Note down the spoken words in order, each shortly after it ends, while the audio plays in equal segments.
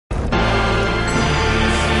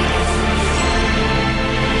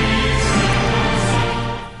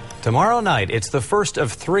Tomorrow night, it's the first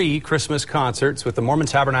of 3 Christmas concerts with the Mormon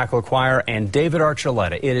Tabernacle Choir and David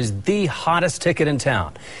Archuleta. It is the hottest ticket in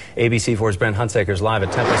town. ABC4's Brent Hunsaker is live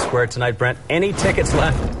at Temple Square tonight. Brent, any tickets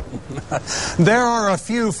left? There are a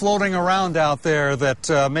few floating around out there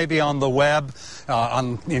that may be on the web,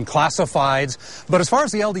 in classifieds. But as far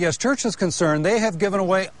as the LDS Church is concerned, they have given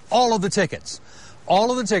away all of the tickets. All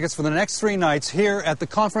of the tickets for the next 3 nights here at the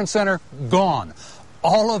Conference Center, gone.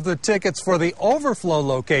 All of the tickets for the overflow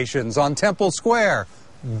locations on Temple Square,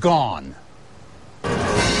 gone.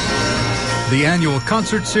 The annual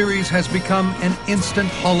concert series has become an instant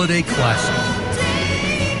holiday classic,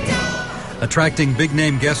 attracting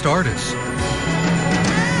big-name guest artists.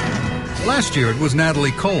 Last year it was Natalie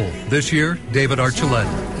Cole. This year, David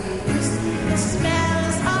Archuleta.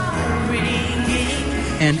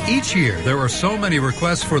 And each year, there are so many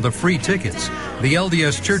requests for the free tickets, the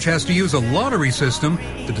LDS Church has to use a lottery system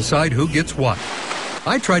to decide who gets what.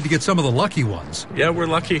 I tried to get some of the lucky ones. Yeah, we're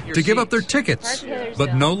lucky. To give up their tickets,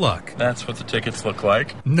 but no luck. That's what the tickets look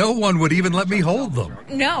like. No one would even let me hold them.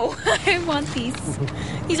 No, I want these.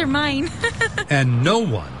 These are mine. And no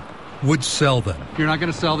one would sell them. You're not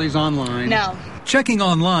going to sell these online? No. Checking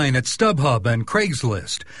online at StubHub and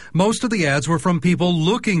Craigslist, most of the ads were from people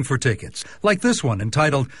looking for tickets, like this one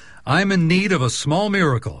entitled, "I'm in need of a small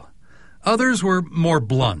miracle." Others were more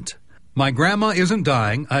blunt. "My grandma isn't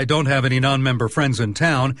dying, I don't have any non-member friends in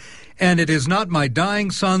town, and it is not my dying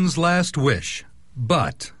son's last wish."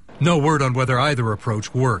 But no word on whether either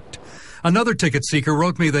approach worked. Another ticket seeker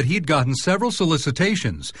wrote me that he'd gotten several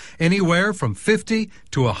solicitations, anywhere from $50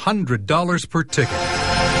 to $100 per ticket.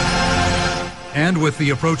 And with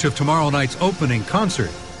the approach of tomorrow night's opening concert,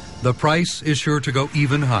 the price is sure to go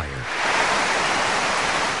even higher.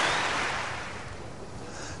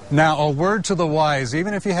 Now, a word to the wise,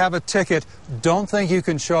 even if you have a ticket, don't think you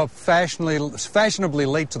can show up fashionably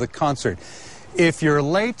late to the concert. If you're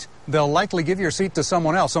late, they'll likely give your seat to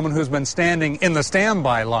someone else, someone who's been standing in the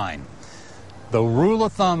standby line. The rule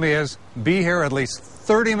of thumb is be here at least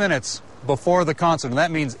 30 minutes before the concert, and that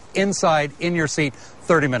means inside, in your seat,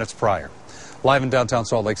 30 minutes prior. Live in downtown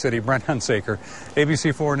Salt Lake City, Brent Hunsaker,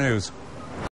 ABC4 News.